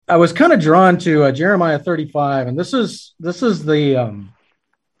I was kind of drawn to Jeremiah 35, and this is the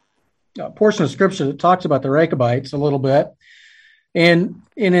portion of scripture that talks about the Rechabites a little bit. And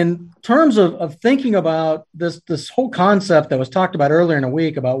in terms of thinking about this whole concept that was talked about earlier in the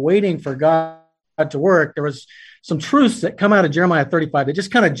week about waiting for God to work, there was some truths that come out of Jeremiah 35 that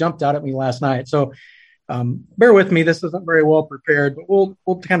just kind of jumped out at me last night. So bear with me. This isn't very well prepared, but we'll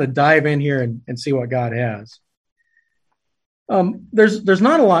kind of dive in here and see what God has. There's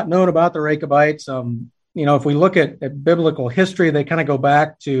not a lot known about the Rechabites. If we look at biblical history, they kind of go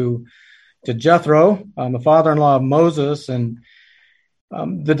back to Jethro, the father-in-law of Moses, and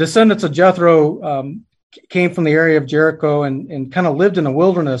the descendants of Jethro came from the area of Jericho and kind of lived in the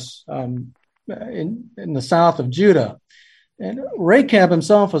wilderness in the south of Judah. And Rechab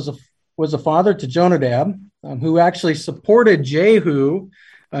himself was a father to Jonadab, who actually supported Jehu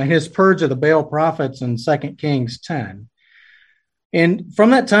in his purge of the Baal prophets in 2 Kings 10. And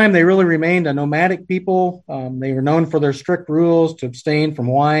from that time, they really remained a nomadic people. They were known for their strict rules to abstain from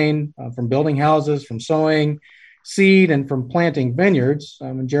wine, from building houses, from sowing seed, and from planting vineyards.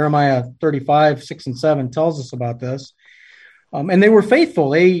 And Jeremiah 35, 6 and 7 tells us about this. And they were faithful.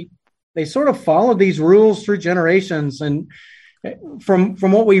 They sort of followed these rules through generations. And from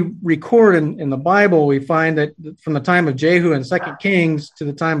what we record in the Bible, we find that from the time of Jehu and 2 Kings to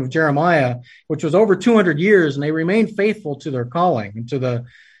the time of Jeremiah, which was over 200 years, and they remained faithful to their calling and to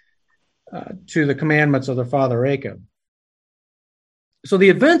the commandments of their father Rechab. So the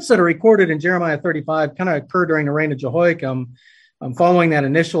events that are recorded in Jeremiah 35 kind of occurred during the reign of Jehoiakim, following that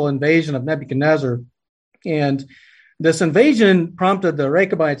initial invasion of Nebuchadnezzar. And this invasion prompted the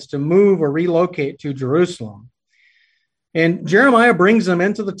Rechabites to move or relocate to Jerusalem. And Jeremiah brings them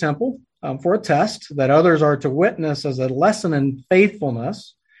into the temple for a test that others are to witness as a lesson in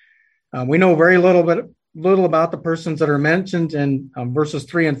faithfulness. We know very little about the persons that are mentioned in verses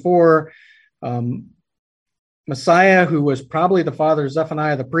 3 and 4. Messiah, who was probably the father of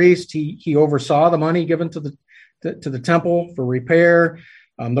Zephaniah the priest, he oversaw the money given to the temple for repair.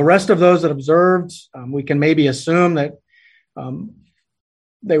 The rest of those that observed, we can maybe assume that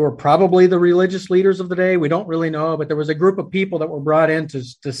they were probably the religious leaders of the day. We don't really know, but there was a group of people that were brought in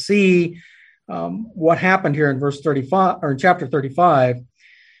to see what happened here in verse 35 or in chapter 35.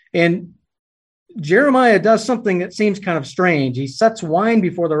 And Jeremiah does something that seems kind of strange. He sets wine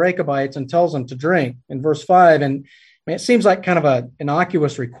before the Rechabites and tells them to drink in verse 5. And it seems like kind of an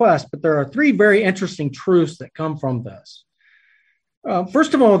innocuous request, but there are three very interesting truths that come from this.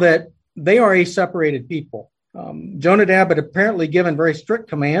 First of all, that they are a separated people. Jonadab had apparently given very strict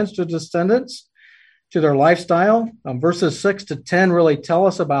commands to descendants, to their lifestyle. Verses 6 to 10 really tell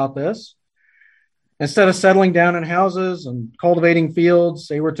us about this. Instead of settling down in houses and cultivating fields,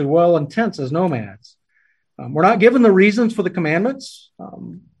 they were to dwell in tents as nomads. We're not given the reasons for the commandments.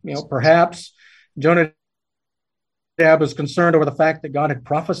 Perhaps Jonadab was concerned over the fact that God had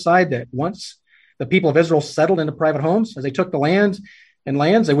prophesied that once the people of Israel settled into private homes, as they took the lands,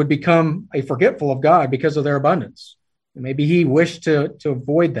 they would become forgetful of God because of their abundance. And maybe he wished to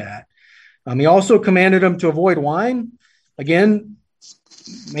avoid that. He also commanded them to avoid wine. Again,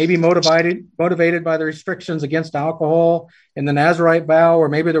 maybe motivated by the restrictions against alcohol in the Nazirite vow, or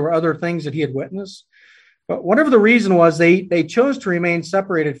maybe there were other things that he had witnessed. But whatever the reason was, they chose to remain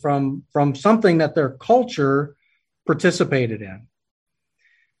separated from something that their culture participated in.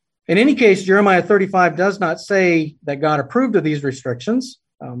 In any case, Jeremiah 35 does not say that God approved of these restrictions.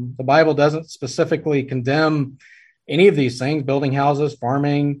 The Bible doesn't specifically condemn any of these things: building houses,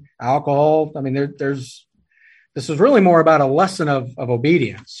 farming, alcohol. I mean, this is really more about a lesson of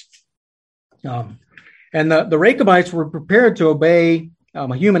obedience. And the Rechabites were prepared to obey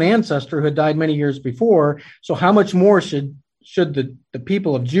a human ancestor who had died many years before. So how much more should the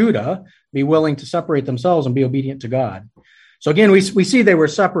people of Judah be willing to separate themselves and be obedient to God? So again, we see they were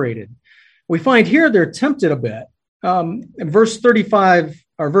separated. We find here they're tempted a bit. In verse 35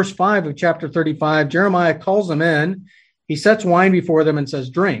 or verse 5 of chapter 35, Jeremiah calls them in. He sets wine before them and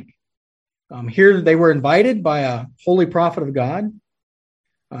says, "Drink." Here they were invited by a holy prophet of God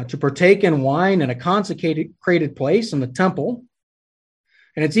to partake in wine in a consecrated place in the temple.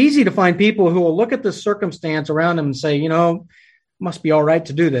 And it's easy to find people who will look at this circumstance around them and say, it must be all right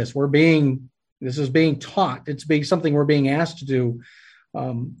to do this. This is being taught. It's being something we're being asked to do.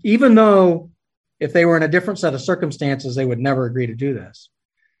 Even though if they were in a different set of circumstances, they would never agree to do this.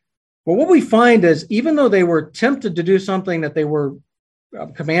 But what we find is, even though they were tempted to do something that they were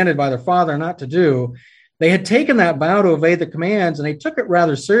commanded by their father not to do, they had taken that vow to obey the commands, and they took it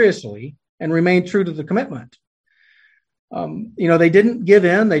rather seriously and remained true to the commitment. They didn't give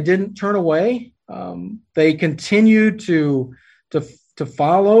in. They didn't turn away. They continued to to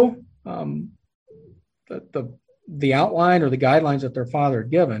follow the outline or the guidelines that their father had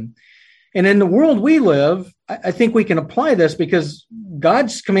given. And in the world we live, I think we can apply this because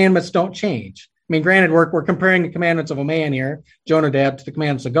God's commandments don't change. I mean, granted, we're comparing the commandments of a man here, Jonadab, to the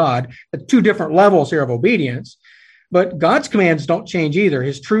commandments of God, at two different levels here of obedience. But God's commands don't change either.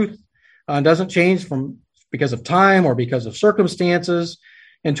 His truth doesn't change because of time or because of circumstances.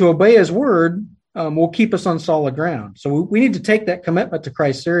 And to obey his word will keep us on solid ground. So we need to take that commitment to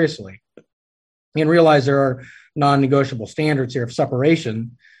Christ seriously and realize there are non-negotiable standards here of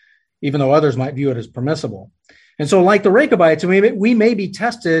separation, even though others might view it as permissible. And so like the Rechabites, we may be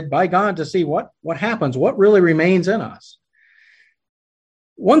tested by God to see what happens, what really remains in us.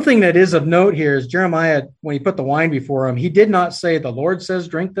 One thing that is of note here is Jeremiah, when he put the wine before him, he did not say, the Lord says,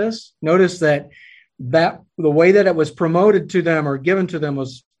 drink this. Notice that the way that it was promoted to them or given to them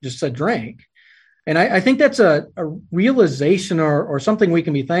was just said, drink. And I think that's a realization or something we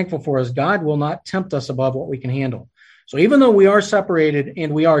can be thankful for, is God will not tempt us above what we can handle. So even though we are separated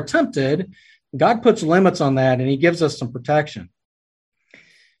and we are tempted, God puts limits on that and he gives us some protection.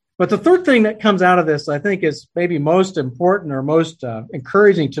 But the third thing that comes out of this, I think, is maybe most important or most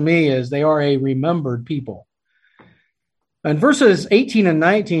encouraging to me, is they are a remembered people. In verses 18 and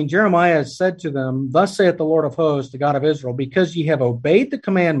 19, Jeremiah said to them, thus saith the Lord of hosts, the God of Israel, because ye have obeyed the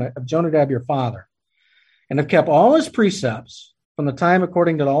commandment of Jonadab your father, and have kept all his precepts from the time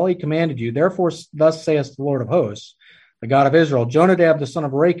according to all he commanded you, therefore thus saith the Lord of hosts, the God of Israel, Jonadab the son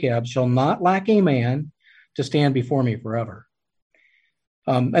of Rechab shall not lack a man to stand before me forever.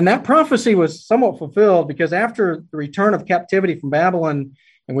 And that prophecy was somewhat fulfilled, because after the return of captivity from Babylon,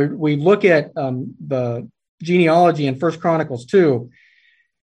 and we look at the genealogy in 1 Chronicles 2,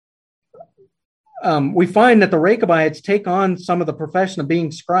 we find that the Rechabites take on some of the profession of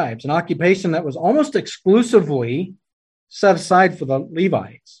being scribes, an occupation that was almost exclusively set aside for the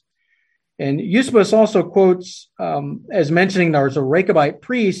Levites. And Eusebius also quotes as mentioning there was a Rechabite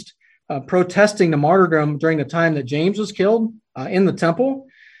priest protesting the martyrdom during the time that James was killed in the temple.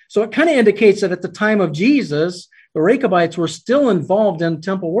 So it kind of indicates that at the time of Jesus, the Rechabites were still involved in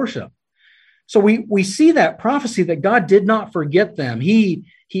temple worship. So we see that prophecy that God did not forget them. He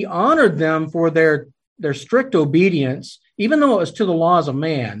honored them for their strict obedience, even though it was to the laws of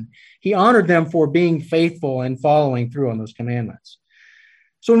man. He honored them for being faithful and following through on those commandments.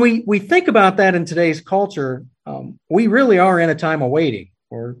 So when we think about that in today's culture, we really are in a time of waiting.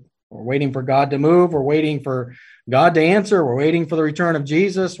 We're waiting for God to move. We're waiting for God to answer. We're waiting for the return of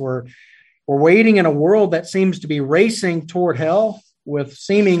Jesus. We're waiting in a world that seems to be racing toward hell with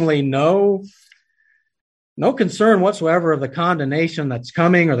seemingly no concern whatsoever of the condemnation that's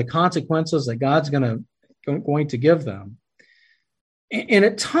coming or the consequences that God's going to give them. And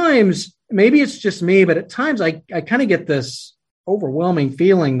at times, maybe it's just me, but at times I kind of get this overwhelming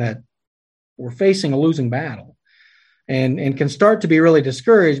feeling that we're facing a losing battle and can start to be really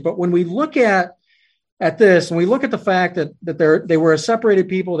discouraged. But when we look at this and we look at the fact that they were a separated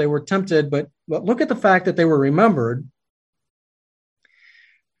people, they were tempted, but look at the fact that they were remembered,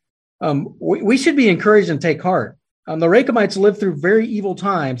 we should be encouraged and take heart. The Rechabites lived through very evil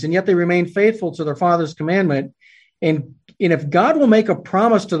times, and yet they remained faithful to their father's commandment. And if God will make a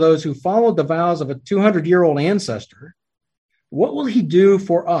promise to those who followed the vows of a 200-year-old ancestor, what will he do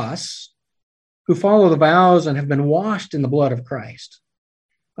for us who follow the vows and have been washed in the blood of Christ?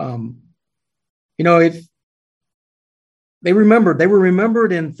 If they were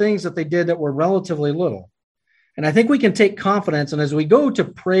remembered in things that they did that were relatively little. And I think we can take confidence. And as we go to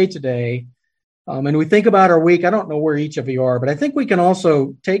pray today, and we think about our week, I don't know where each of you are, but I think we can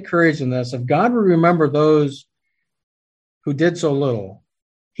also take courage in this. If God will remember those who did so little,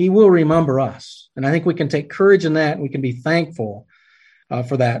 he will remember us. And I think we can take courage in that, and we can be thankful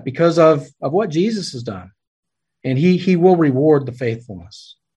for that because of what Jesus has done. And he will reward the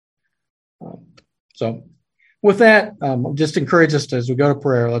faithfulness. So with that, just encourage us as we go to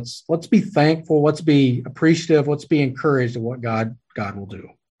prayer. Let's be thankful. Let's be appreciative. Let's be encouraged of what God will do.